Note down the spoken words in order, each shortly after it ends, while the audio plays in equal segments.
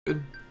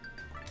Good.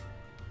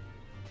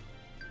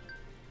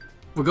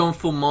 We're going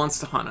full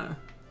Monster Hunter.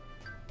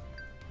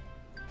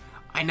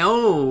 I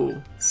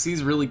know!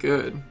 C's really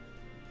good.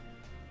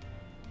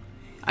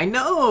 I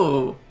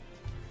know!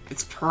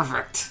 It's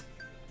perfect.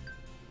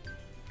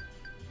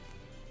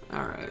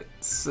 Alright,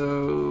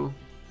 so...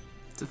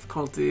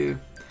 difficulty...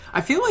 I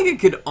feel like I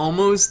could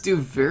almost do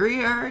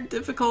very hard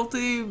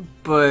difficulty,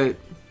 but...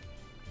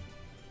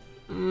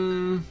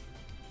 I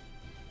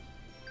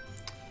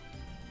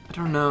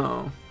don't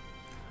know.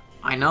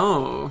 I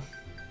know.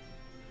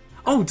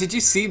 Oh, did you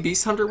see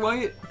Beast Hunter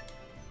White?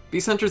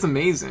 Beast Hunter's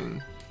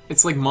amazing.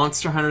 It's like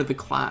Monster Hunter the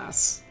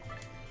class.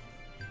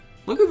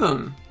 Look at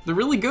them. They're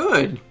really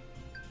good.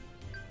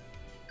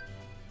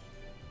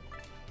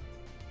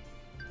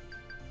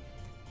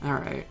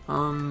 Alright,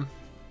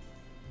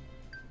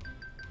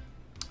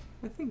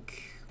 I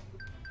think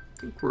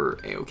we're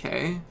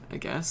A-okay, I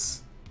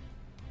guess.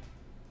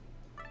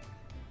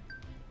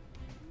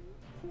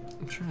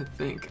 I'm trying to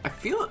think. I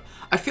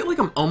feel like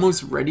I'm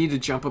almost ready to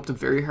jump up to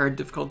very hard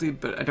difficulty,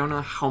 but I don't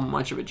know how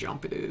much of a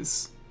jump it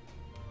is.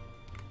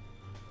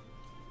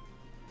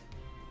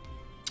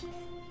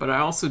 But I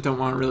also don't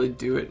want to really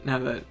do it now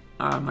that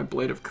my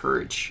Blade of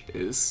Courage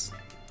is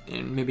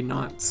in maybe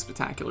not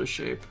spectacular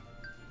shape.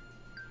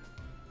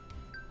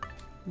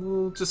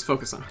 We'll just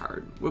focus on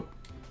hard. Whoop.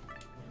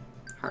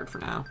 Hard for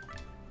now.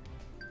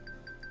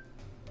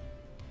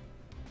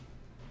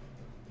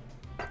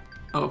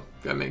 Oh,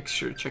 gotta make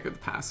sure to check out the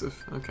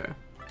passive. Okay.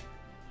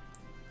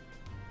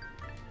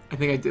 I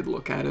think I did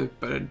look at it,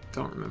 but I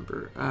don't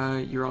remember.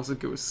 You're also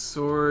good with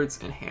swords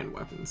and hand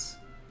weapons.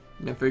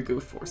 Not very good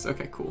with force.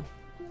 Okay, cool.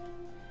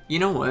 You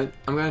know what?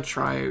 I'm gonna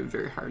try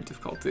very hard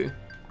difficulty.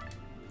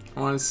 I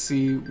want to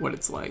see what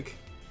it's like.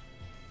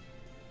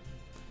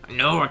 I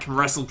know I can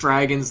wrestle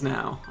dragons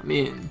now. I'm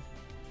in.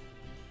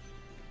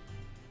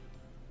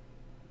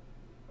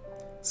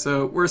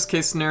 So, worst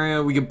case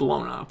scenario, we get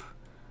blown up.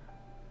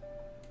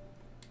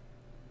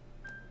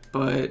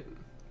 But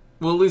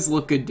we'll at least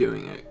look good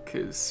doing it,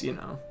 because, you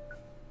know.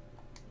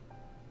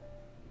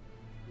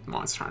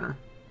 Monster Hunter.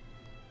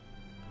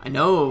 I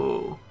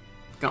know!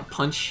 Gonna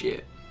punch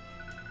shit.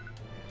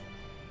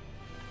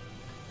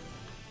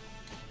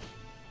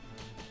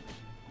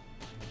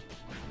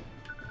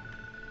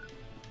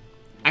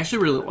 I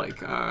actually really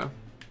like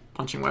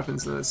punching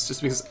weapons in this,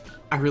 just because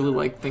I really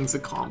like things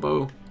that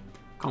combo.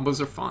 Combos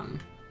are fun.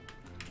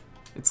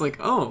 It's like,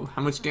 oh,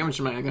 how much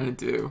damage am I gonna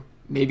do?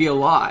 Maybe a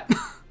lot.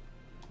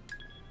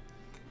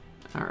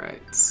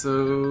 Alright,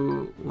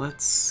 so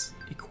let's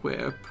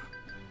equip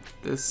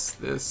this,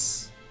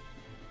 this,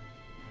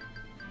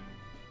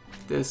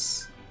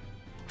 this,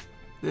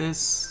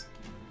 this,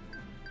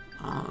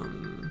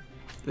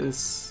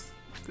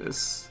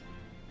 this.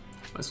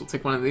 Might as well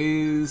take one of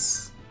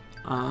these,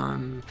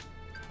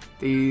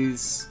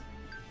 these,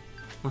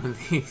 one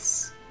of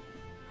these,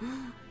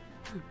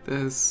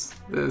 this,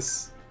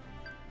 this,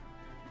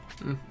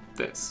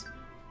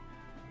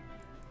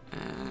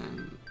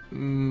 and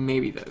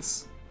maybe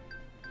this.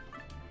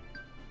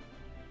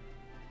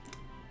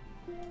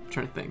 I'm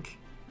trying to think.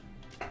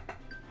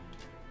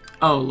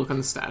 Oh, look on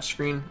the stat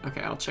screen? Okay,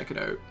 I'll check it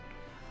out.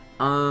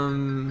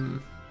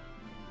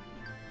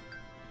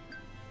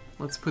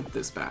 Let's put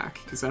this back,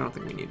 because I don't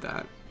think we need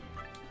that.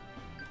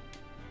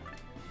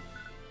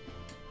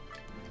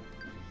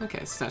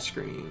 Okay, stat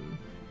screen.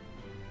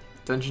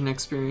 Dungeon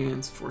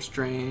experience, force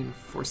drain,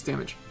 force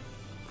damage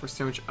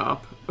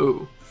up.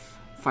 Oh,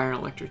 fire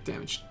and electric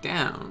damage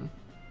down.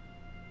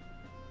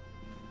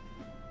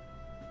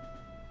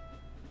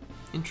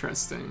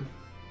 Interesting.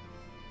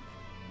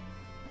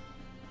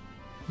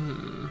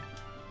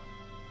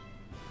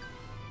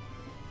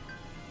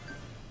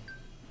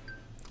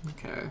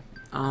 Okay.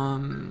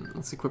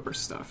 Let's equip our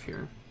stuff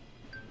here.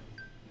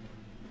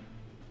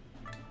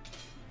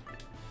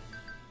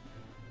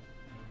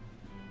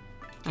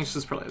 Actually,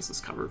 this probably has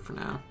this covered for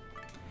now.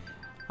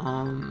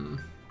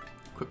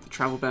 Equip the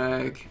travel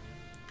bag.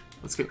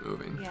 Let's get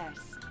moving.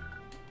 Yes.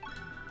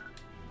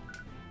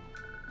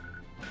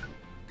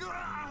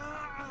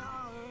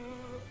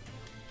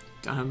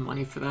 Don't have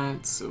money for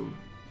that, so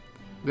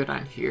go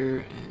down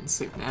here and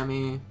save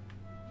Nami.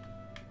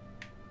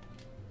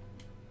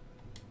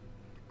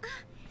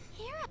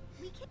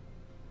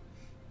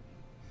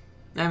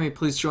 Nami,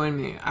 please join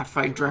me. I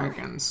fight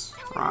dragons.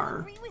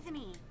 Rawr. Agree with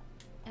me.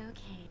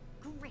 Okay,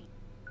 great.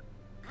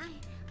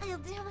 I'll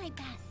do my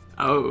best.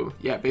 Oh,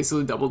 yeah,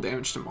 basically double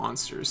damage to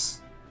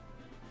monsters.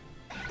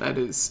 That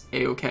is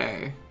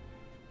A-okay.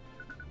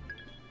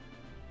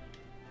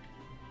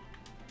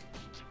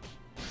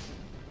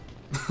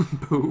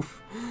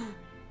 Poof.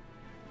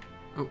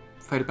 Oh,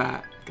 fight a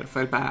bat. Gotta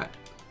fight a bat.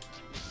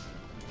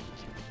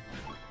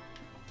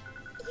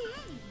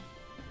 Yay.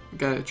 We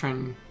gotta try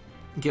and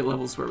get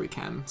levels where we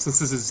can, since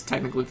this is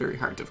technically very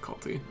hard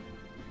difficulty.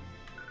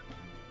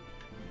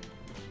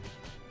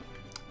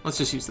 Let's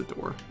just use the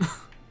door.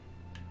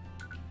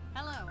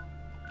 Hello.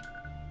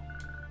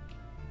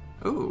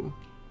 Oh.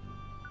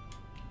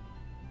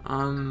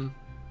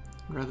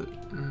 Rather...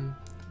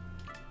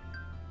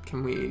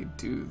 Can we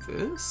do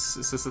this?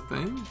 Is this a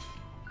thing?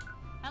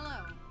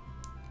 Hello.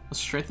 I'll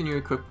strengthen your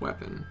equipped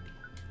weapon.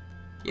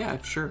 Yeah,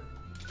 sure.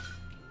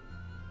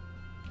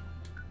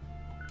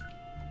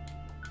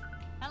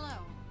 Hello.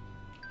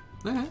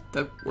 Okay,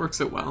 that works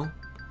out well.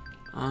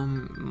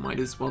 Might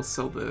as well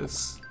sell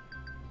this.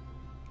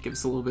 Give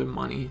us a little bit of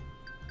money.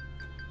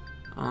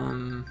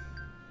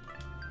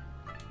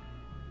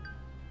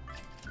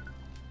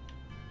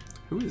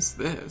 Who is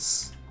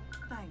this?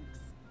 Thanks.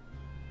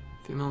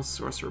 Female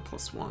sorcerer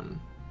 +1.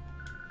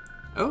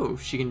 Oh,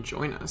 she can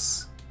join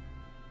us.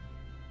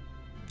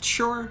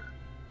 Sure.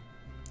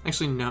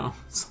 Actually, no.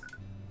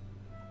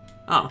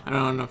 Oh, I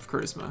don't have enough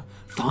charisma.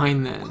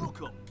 Fine then.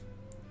 Welcome.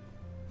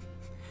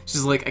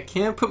 She's like, I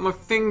can't put my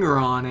finger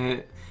on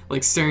it,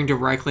 like staring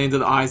directly into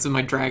the eyes of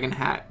my dragon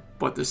hat,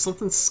 but there's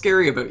something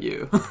scary about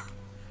you.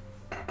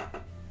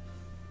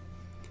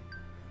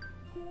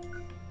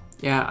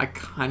 Yeah, I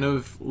kind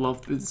of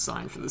love the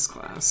design for this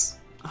class.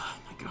 Oh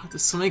my god,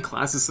 there's so many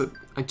classes that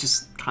I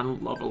just kind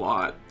of love a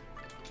lot.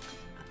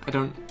 I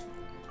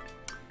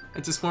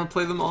just want to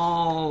play them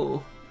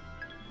all.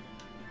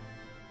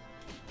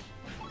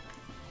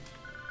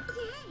 Yay.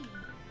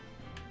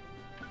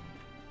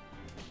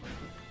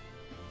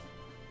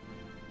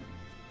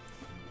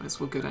 Might as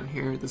well go down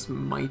here. This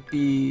might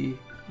be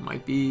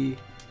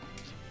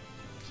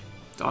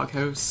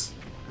doghouse.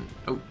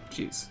 Oh,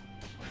 jeez.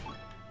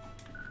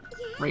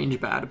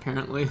 Range bad,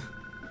 apparently.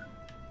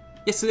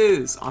 Yes, it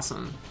is!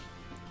 Awesome.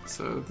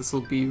 So this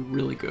will be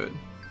really good.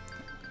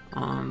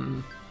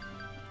 Yay.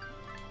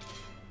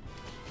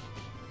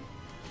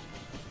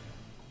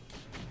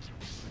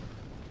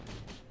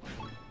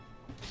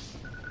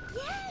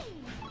 Yay.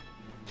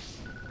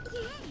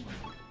 Yay.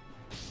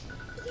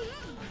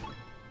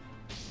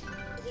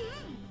 Yay.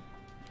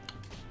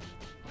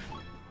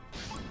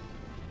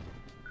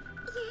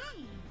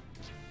 Yay.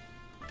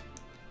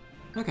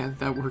 Okay,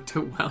 that worked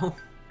out well.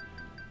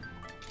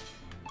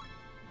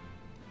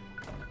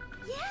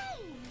 Yay.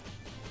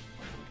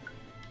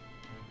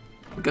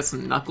 We got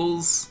some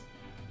knuckles.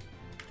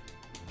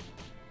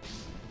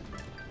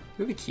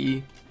 We have a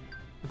key.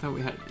 I thought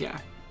we had, yeah,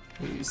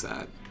 we use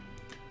that.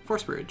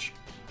 Force bridge.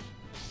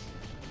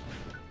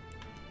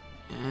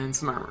 And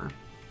some armor.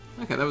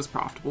 Okay, that was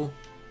profitable.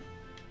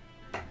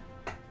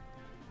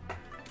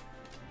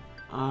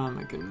 Oh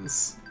my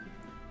goodness.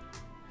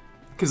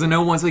 Because I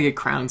know once I get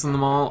crowns on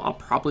them all, I'll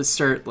probably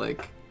start,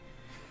 like,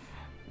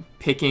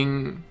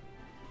 picking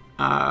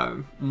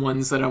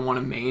ones that I want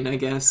to main, I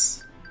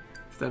guess.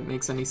 If that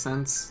makes any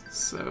sense.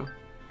 So,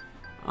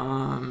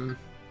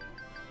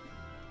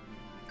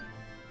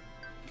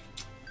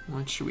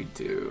 what should we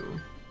do?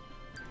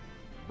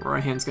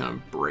 Right hand's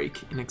gonna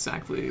break in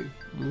exactly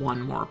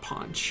one more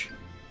punch.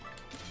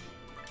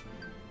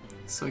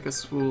 So I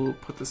guess we'll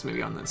put this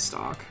maybe on this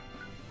stock.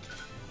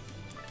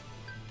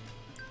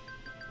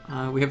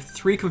 We have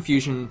 3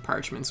 confusion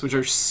parchments, which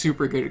are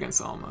super good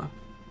against Alma.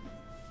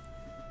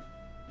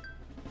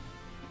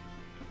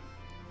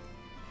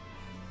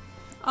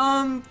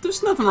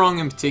 There's nothing wrong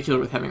in particular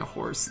with having a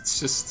horse. It's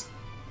just,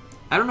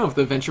 I don't know if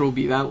the adventure will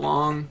be that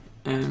long,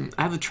 and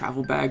I have the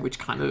travel bag, which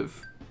kind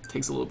of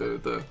takes a little bit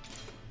of the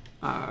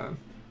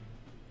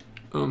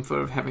oomph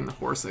of having the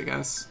horse, I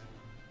guess.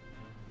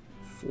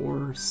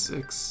 4,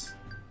 6,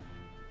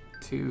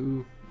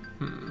 2,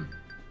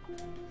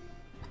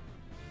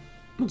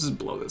 We'll just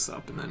blow this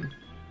up and then...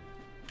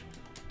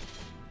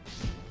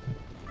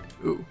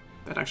 Ooh,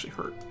 that actually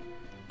hurt.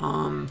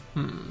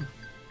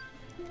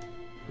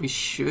 We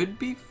should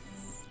be...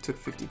 Took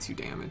 52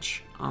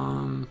 damage.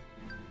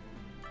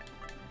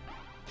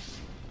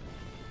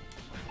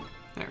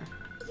 There. Yay.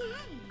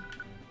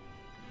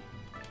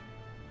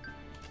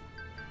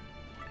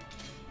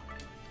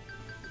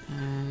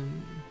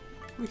 And...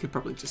 we could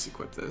probably just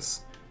equip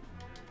this.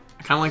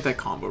 I kind of like that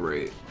combo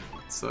rate,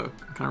 so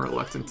I'm kind of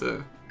reluctant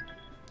to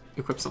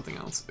equip something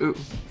else. Ooh.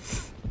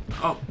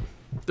 Oh,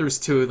 there's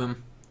 2 of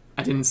them.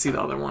 I didn't see the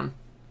other one.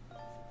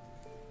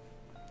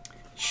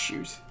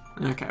 Shoot.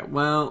 Okay,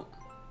 well,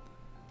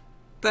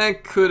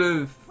 that could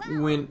have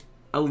went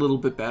a little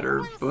bit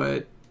better,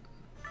 but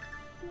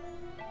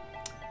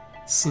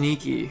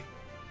sneaky.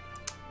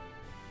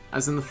 I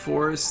was in the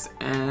forest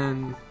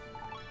and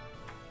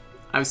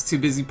I was too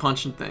busy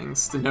punching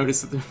things to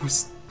notice that there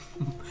was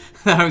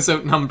that I was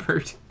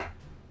outnumbered.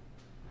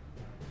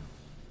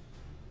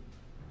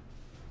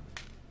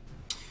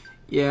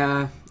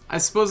 Yeah, I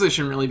suppose I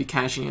shouldn't really be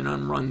cashing in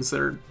on runs that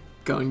are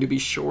going to be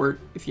short,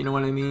 if you know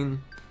what I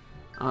mean.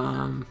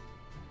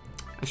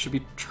 I should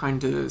be trying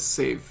to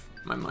save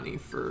my money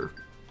for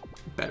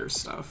better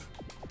stuff.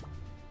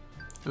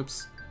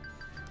 Oops.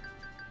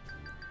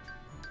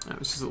 That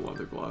was just a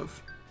leather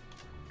glove.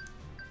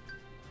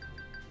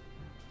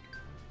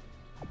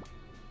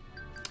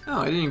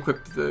 Oh, I didn't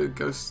equip the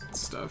ghost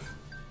stuff.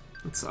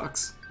 That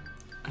sucks.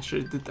 I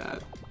should have did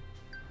that.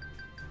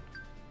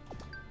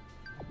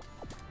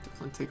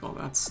 Definitely take all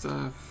that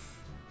stuff.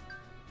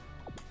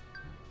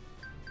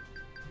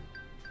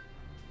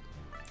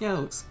 Yeah,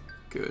 it looks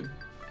good.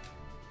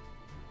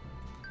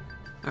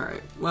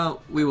 Alright,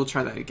 well, we will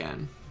try that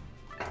again.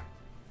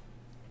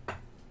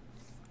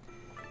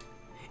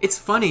 It's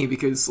funny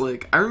because,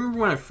 like, I remember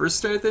when I first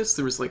started this,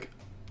 there was, like,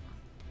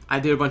 I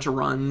did a bunch of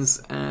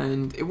runs,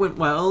 and it went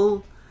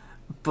well,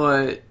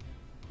 but,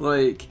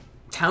 like,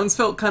 towns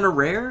felt kind of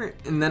rare,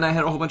 and then I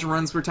had a whole bunch of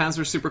runs where towns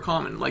were super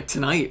common. Like,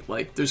 tonight,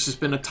 like, there's just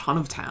been a ton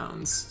of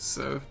towns,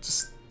 so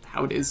just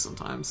how it is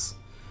sometimes.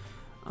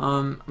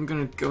 I'm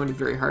gonna go into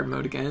very hard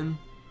mode again.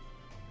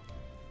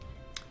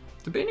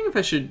 Debating if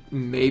I should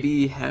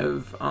maybe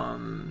have,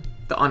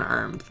 the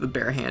unarmed, the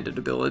barehanded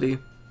ability,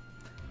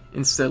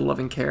 instead of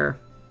loving care.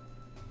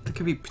 That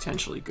could be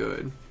potentially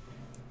good.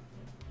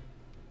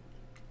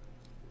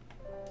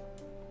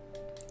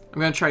 I'm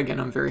gonna try again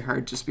on very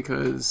hard just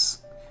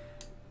because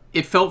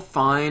it felt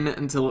fine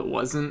until it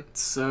wasn't,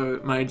 so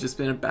it might have just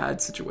been a bad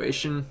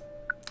situation.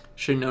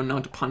 Should have known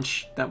not to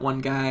punch that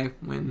one guy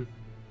when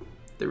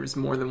there was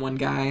more than one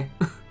guy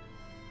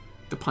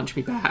to punch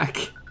me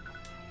back.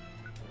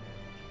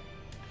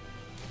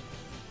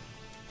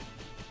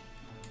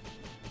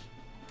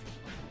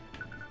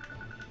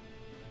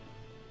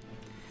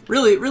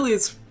 Really,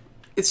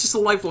 it's just a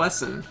life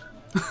lesson.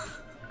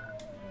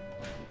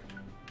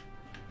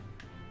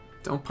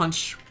 Don't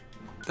punch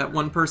that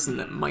one person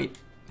that might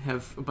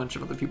have a bunch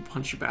of other people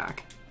punch you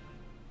back.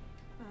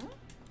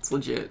 It's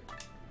legit.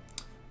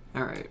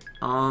 Alright,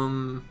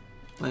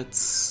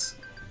 let's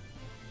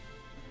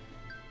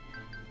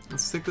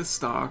take the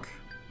stock.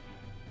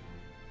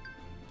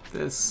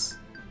 This.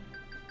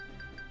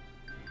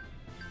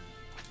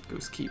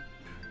 Ghost Keep.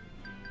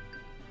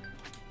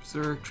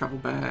 Berserk, travel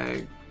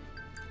bag.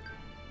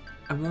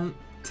 I won't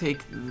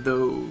take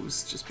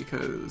those just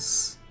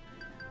because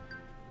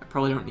I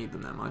probably don't need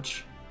them that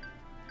much.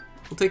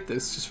 We'll take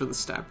this just for the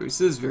stat boost.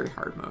 This is very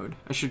hard mode.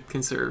 I should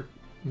consider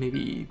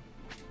maybe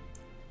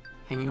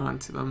hanging on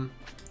to them.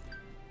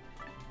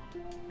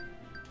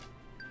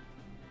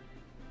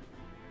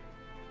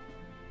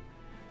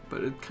 But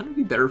it'd kind of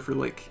be better for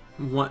like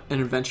an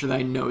adventure that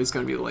I know is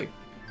going to be like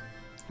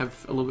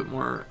have a little bit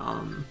more,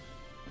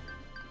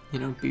 you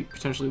know, be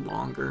potentially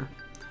longer.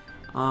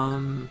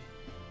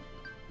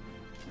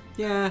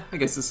 Yeah, I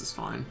guess this is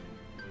fine.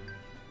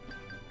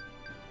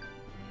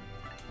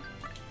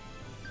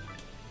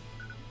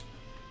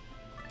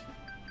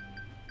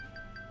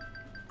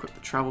 Equip the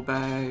travel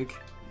bag.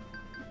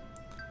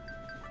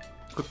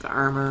 Equip the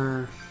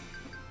armor.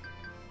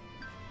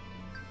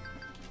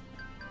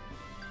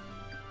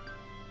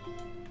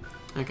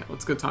 Okay,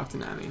 let's go talk to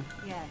Nami.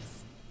 Yes.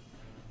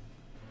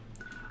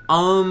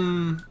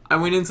 I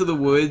went into the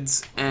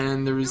woods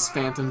and there was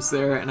phantoms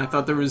there, and I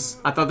thought there was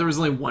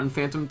only one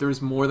phantom. There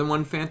was more than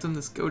one phantom.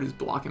 This goat is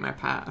blocking my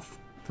path.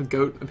 The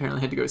goat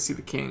apparently had to go see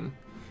the king.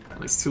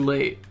 Well, it's too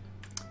late.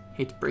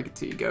 Hate to break it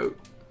to you, goat.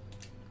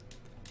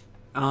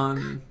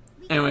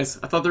 Anyways,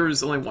 I thought there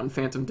was only one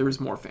phantom. There was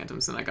more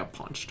phantoms, and I got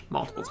punched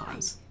multiple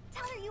times.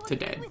 To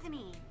dead.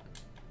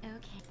 Okay.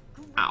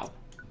 Ow.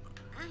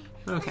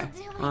 Okay.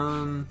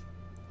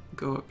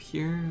 Go up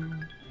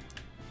here.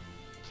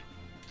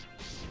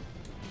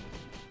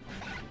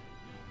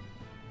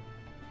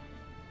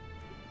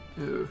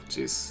 Oh,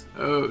 jeez.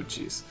 Oh,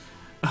 jeez.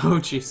 Oh,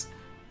 jeez.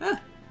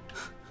 Ah.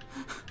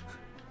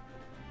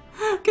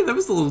 Okay, that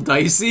was a little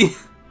dicey.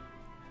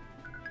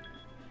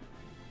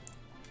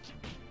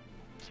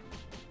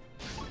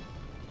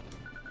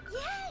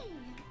 Yay!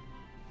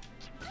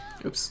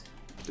 Oops.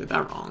 Did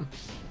that wrong.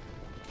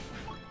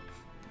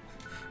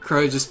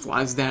 Crow just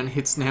flies down and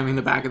hits Nami in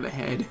the back of the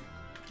head.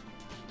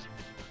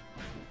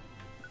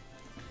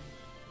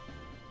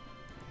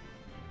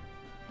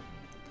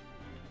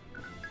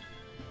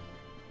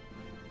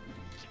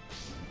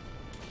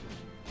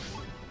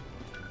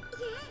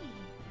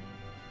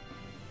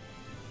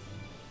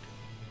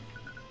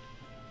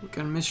 We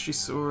got a mystery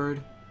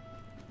sword.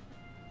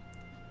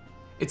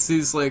 It's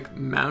these like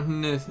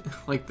mountain,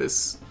 like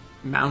this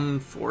mountain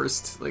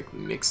forest like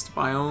mixed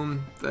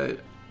biome that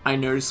I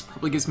noticed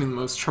probably gives me the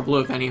most trouble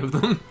of any of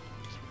them.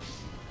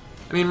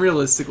 I mean,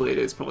 realistically, it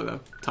is probably the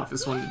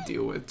toughest one to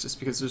deal with, just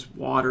because there's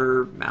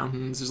water,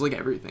 mountains, there's like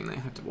everything that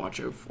I have to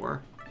watch out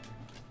for.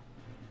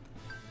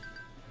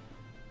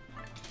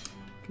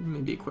 Could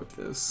maybe equip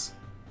this.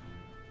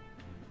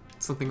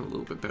 Something a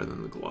little bit better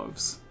than the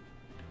gloves.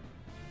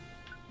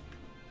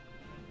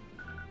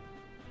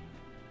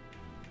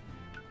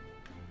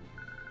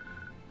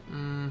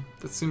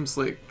 That seems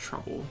like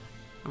trouble.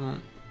 I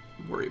won't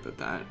worry about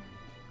that.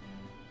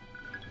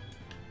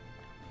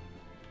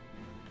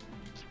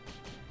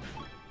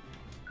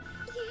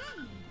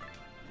 Yay!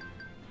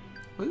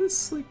 What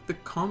is like the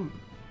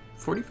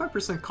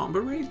 45% combo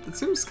rate? That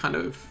seems kind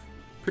of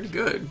pretty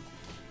good,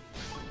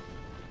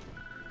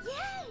 Yay!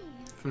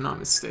 if I'm not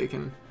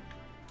mistaken.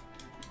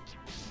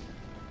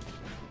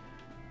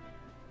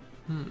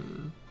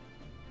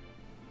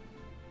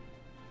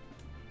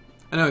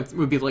 I know it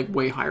would be like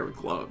way higher with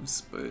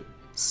gloves, but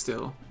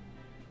still.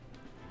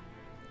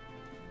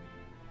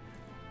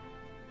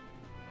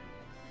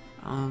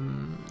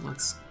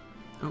 Let's.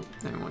 Oh,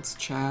 then let's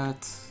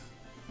chat.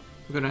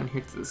 We'll go down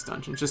here to this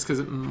dungeon just because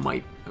it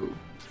might. Oh,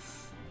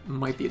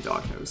 might be a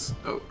doghouse.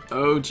 Oh,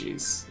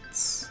 jeez,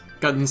 it's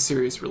gotten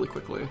serious really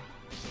quickly.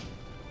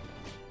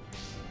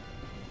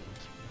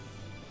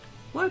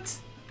 What?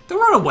 Don't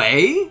run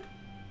away!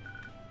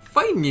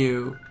 Fighting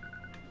you!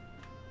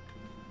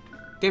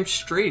 Damn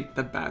straight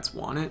the bats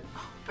want it.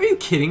 Are you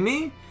kidding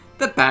me?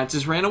 That bat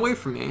just ran away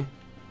from me.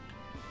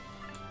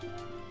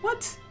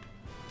 What?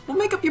 Well,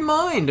 make up your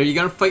mind. Are you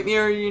gonna fight me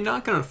or are you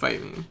not gonna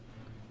fight me?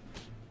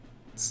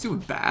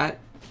 Stupid bat.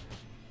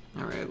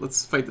 Alright,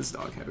 let's fight this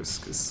doghouse,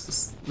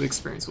 because the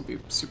experience will be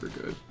super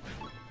good.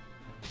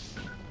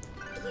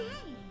 Yay!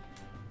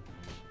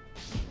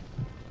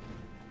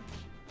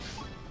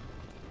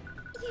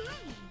 Yay!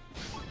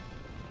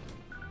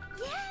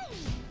 Yay!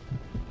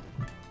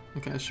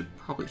 Okay, I should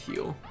probably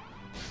heal.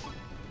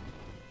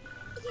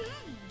 Yay!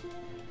 Yay!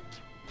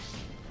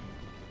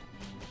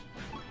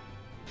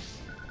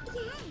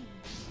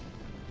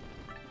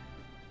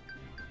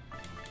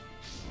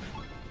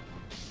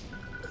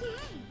 Yay!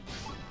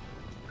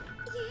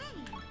 Yay!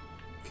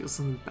 Feel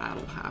some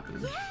battle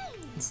happen.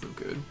 That's no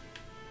good.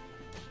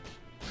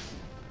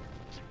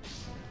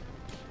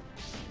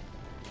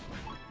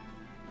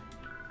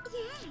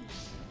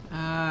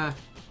 Yay!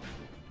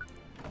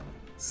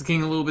 This is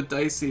getting a little bit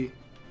dicey.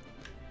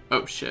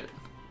 Oh shit.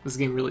 This is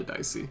getting really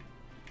dicey.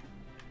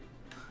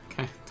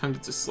 Okay, time to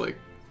just like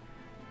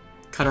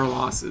cut our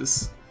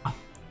losses.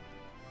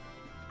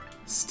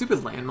 Stupid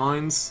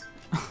landmines.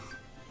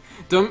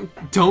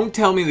 Don't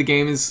tell me the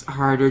game is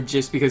harder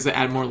just because they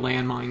add more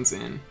landmines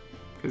in.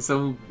 Because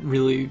that'll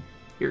really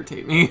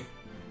irritate me.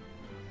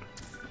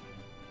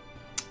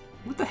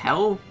 What the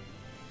hell?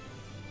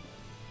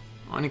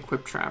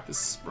 Unequipped trap is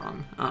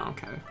sprung. Oh,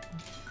 okay.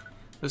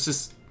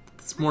 It's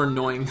more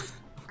annoying.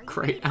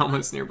 Great,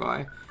 Alma's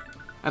nearby.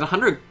 At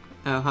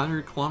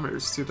 100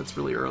 kilometers too, that's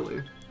really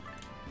early.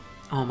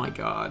 Oh my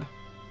god.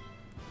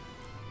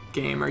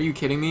 Game, are you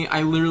kidding me?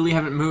 I literally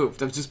haven't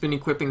moved. I've just been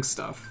equipping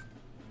stuff.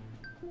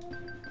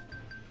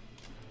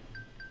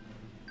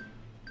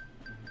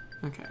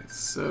 Okay,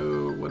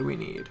 so what do we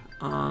need?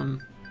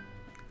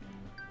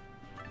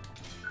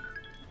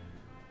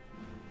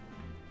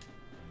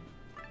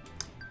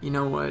 You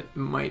know what? It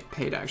might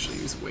pay to actually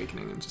use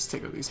Awakening and just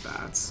take out these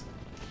bats.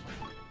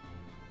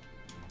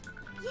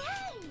 Yay!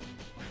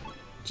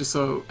 Just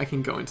so I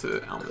can go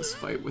into Alma's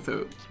fight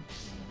without,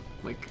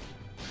 like,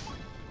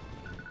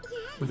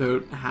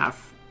 without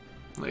half,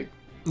 like,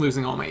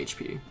 losing all my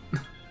HP.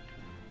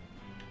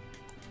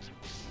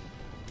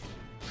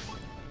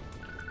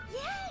 Yay!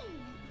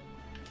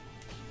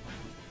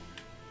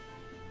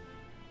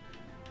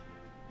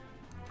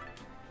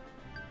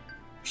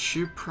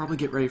 Should probably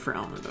get ready for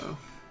Alma though.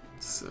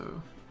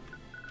 So,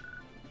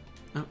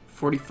 oh,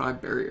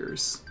 45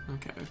 barriers.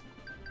 Okay.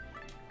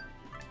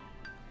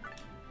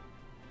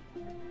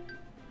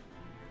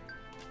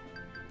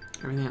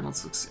 Everything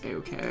else looks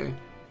a-okay.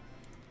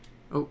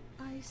 Oh,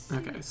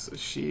 okay. So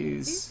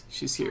she's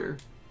here.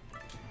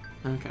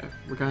 Okay,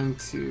 we're going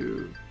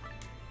to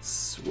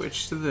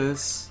switch to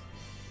this.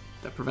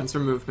 That prevents her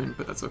movement,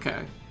 but that's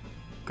okay.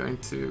 Going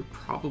to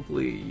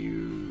probably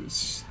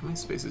use, how many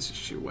spaces is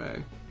she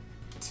away?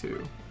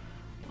 2.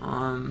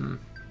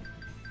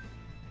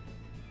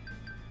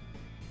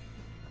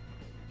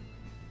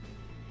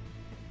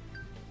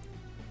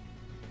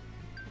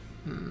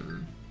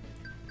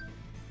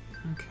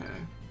 Okay.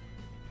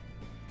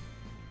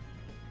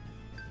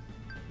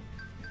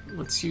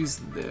 Let's use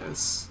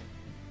this.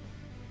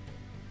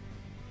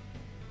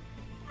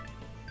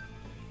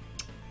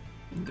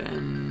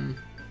 Then,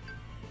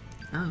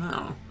 I don't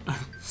know.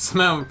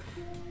 Somehow,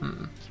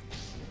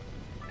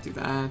 do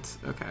that.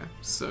 Okay,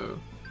 so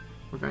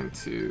we're going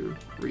to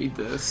read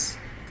this,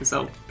 because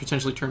that'll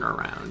potentially turn her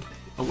around.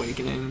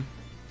 Awakening.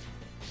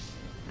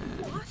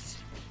 And, What?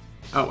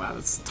 oh wow,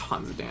 that's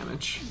tons of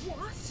damage.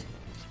 What?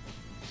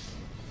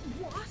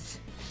 What?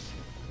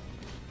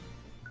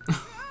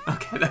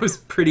 Okay, that was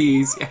pretty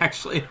easy,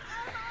 actually.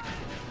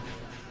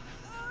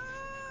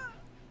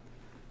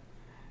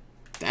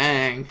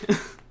 Dang.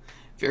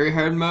 Very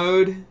hard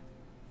mode.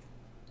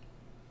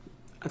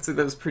 I'd say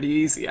that was pretty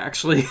easy,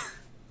 actually.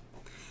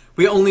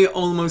 We only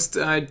almost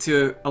died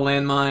to a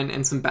landmine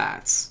and some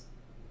bats.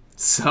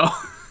 So...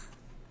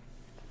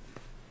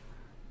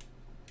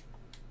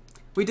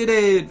 we did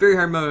it! Very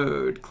hard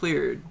mode.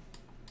 Cleared.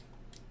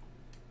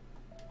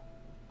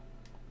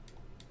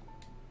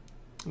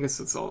 I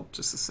guess it's all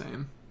just the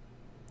same.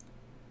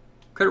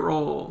 Credit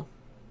roll.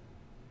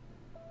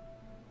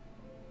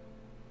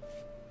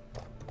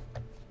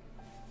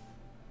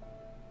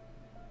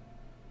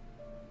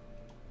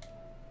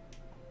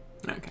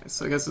 Okay,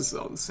 so I guess this is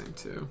all the same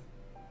too.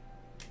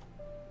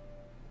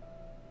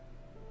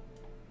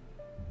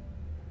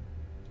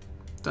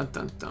 Dun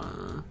dun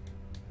dun.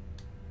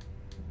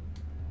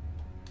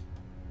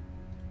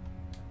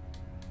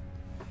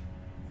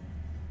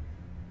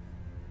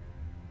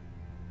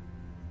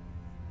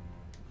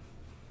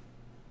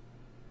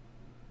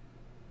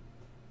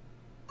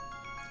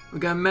 We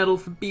got a medal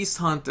for Beast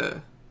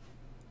Hunter.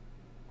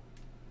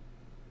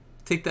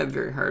 Take that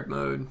very hard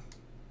mode.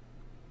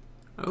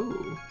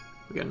 Oh,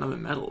 we got another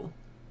medal.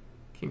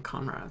 King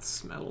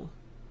Conrad's medal.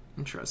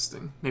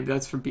 Interesting. Maybe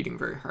that's for beating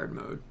very hard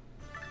mode.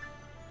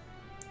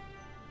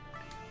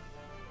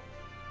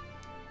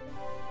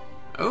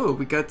 Oh,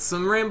 we got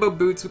some rainbow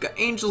boots. We got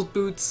angel's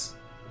boots.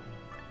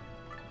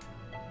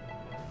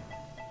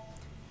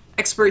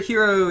 Expert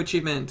hero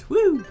achievement.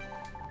 Woo!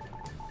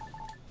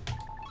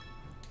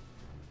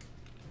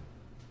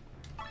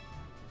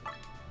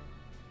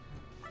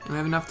 And we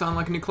have enough to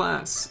unlock a new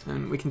class,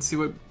 and we can see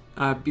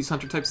what Beast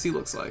Hunter Type C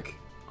looks like.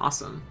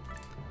 Awesome.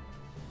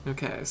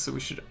 Okay, so we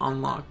should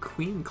unlock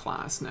Queen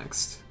class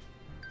next.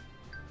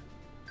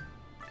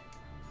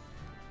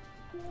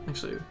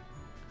 Actually,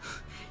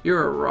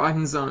 you're a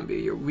rotten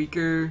zombie. You're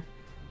weaker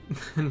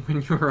than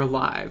when you were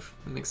alive.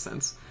 That makes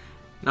sense.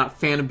 Not a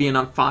fan of being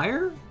on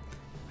fire?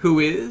 Who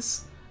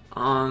is?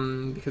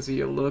 Because of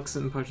your looks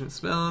and punch and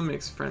smell,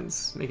 making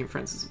friends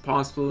is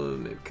impossible.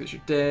 Maybe because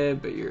you're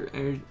dead, but you're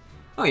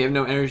oh, you have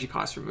no energy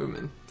cost for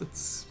movement.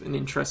 That's an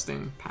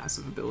interesting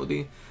passive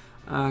ability.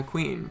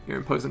 Queen. You're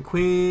an imposing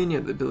queen. You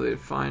have the ability to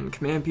find and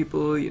command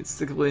people. You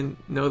instinctively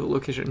know the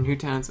location of new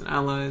towns and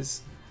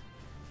allies.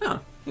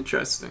 Oh,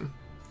 interesting.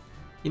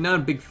 You're not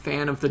a big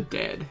fan of the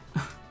dead.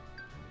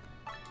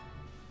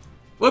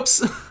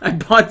 Whoops! I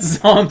bought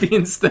zombie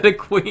instead of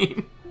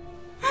queen.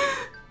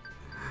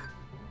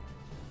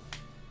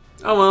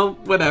 Oh well,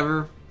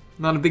 whatever.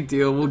 Not a big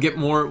deal. We'll get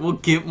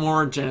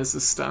more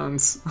Genesis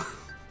stones.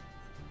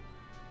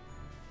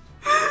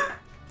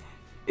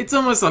 It's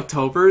almost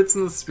October. It's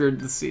in the spirit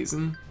of the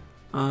season.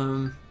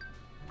 Alright,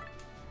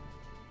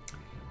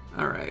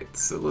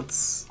 so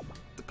let's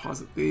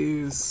deposit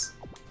these.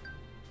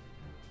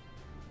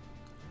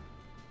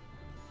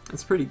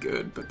 It's pretty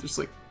good, but there's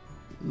like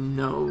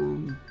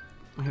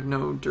I have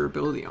no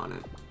durability on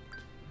it.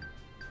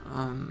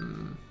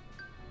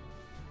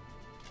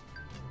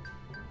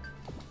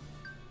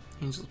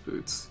 Angel's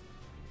boots.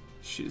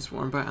 Shoes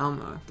worn by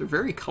Alma. They're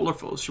very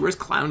colorful. She wears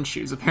clown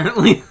shoes,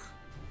 apparently.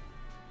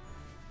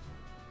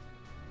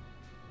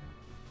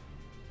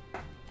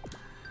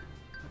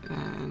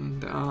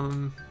 And,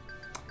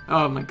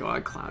 oh my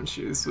god, clown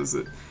shoes. Was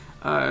it,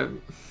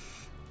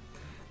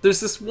 there's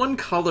this one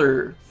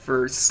color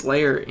for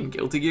Slayer in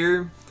Guilty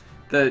Gear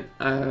that,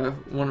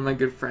 one of my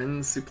good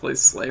friends who plays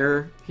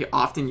Slayer, he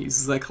often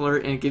uses that color,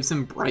 and it gives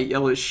him bright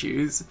yellow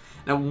shoes.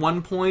 And at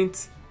one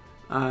point,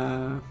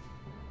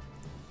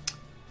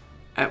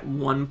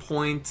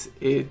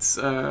 it's,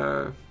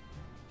 at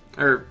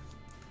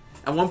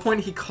one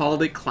point he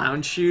called it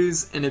clown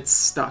shoes, and it's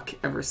stuck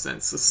ever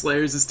since. So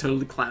Slayer's is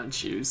totally clown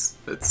shoes.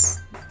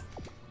 That's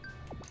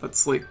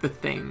like the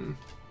thing.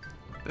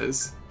 That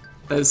is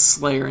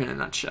Slayer in a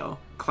nutshell.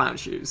 Clown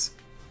shoes.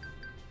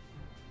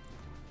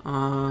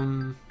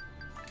 Alright.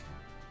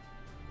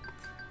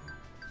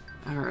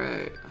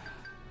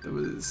 That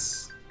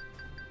was...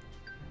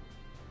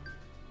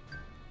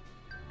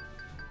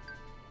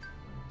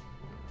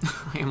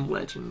 I am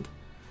legend.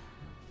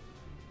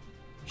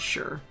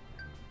 Sure.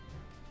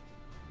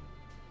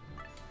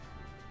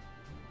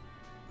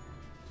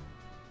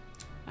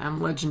 I'm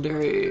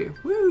legendary.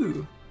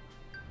 Woo!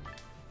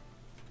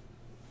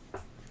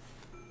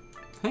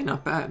 Hey,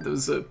 not bad. That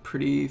was a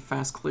pretty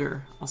fast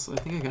clear. Also, I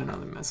think I got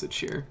another message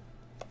here.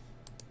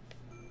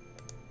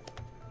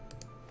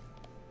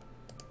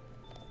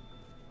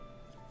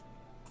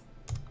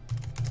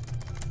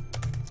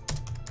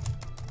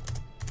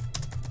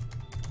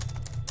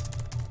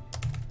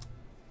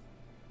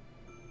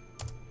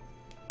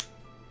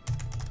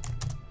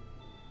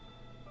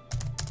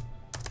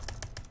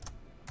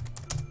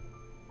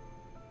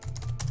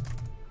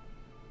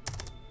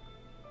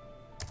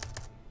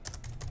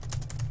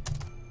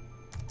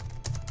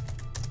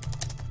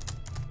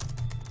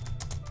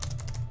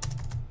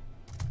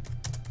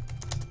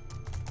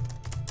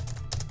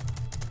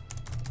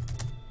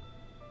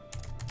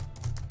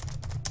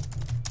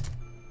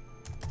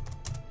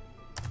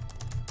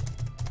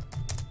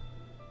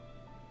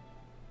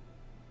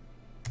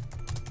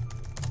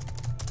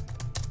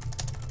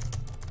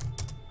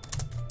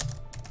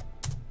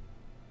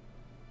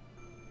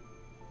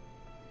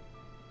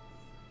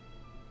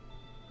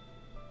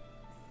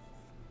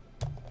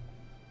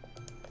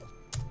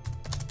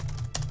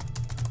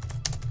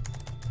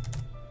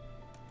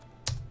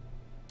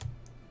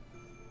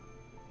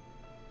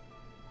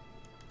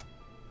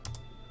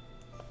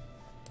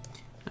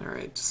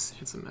 Alright, just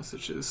hit some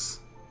messages.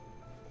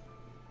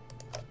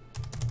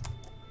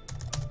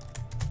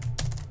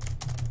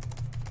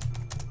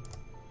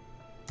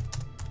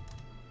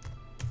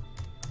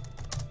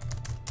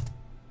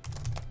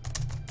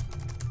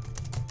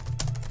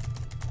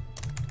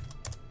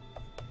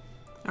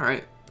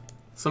 Alright,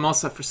 so I'm all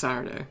set for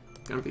Saturday.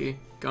 Gonna be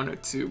going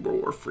to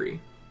World War Free.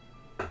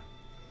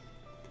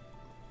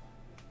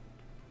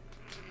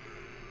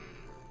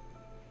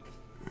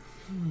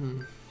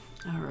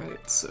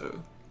 Alright,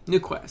 so new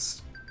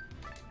quest.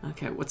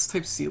 Okay, what's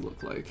Type C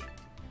look like?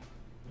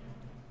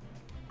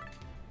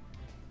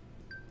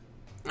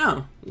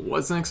 Oh,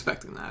 wasn't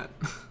expecting that.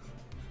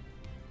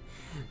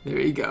 There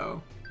you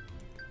go.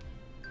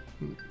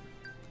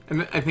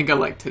 I think I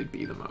like Type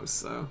B the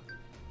most, though.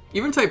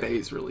 Even Type A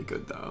is really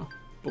good, though.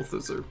 Both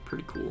those are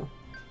pretty cool.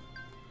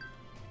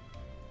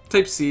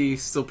 Type C,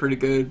 still pretty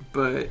good,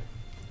 but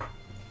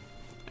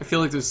I feel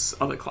like there's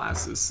other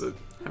classes that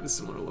have a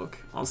similar look.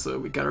 Also,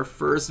 we got our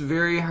first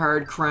very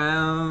hard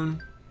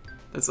crown.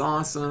 That's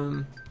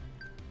awesome.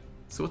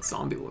 So what's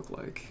zombie look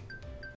like?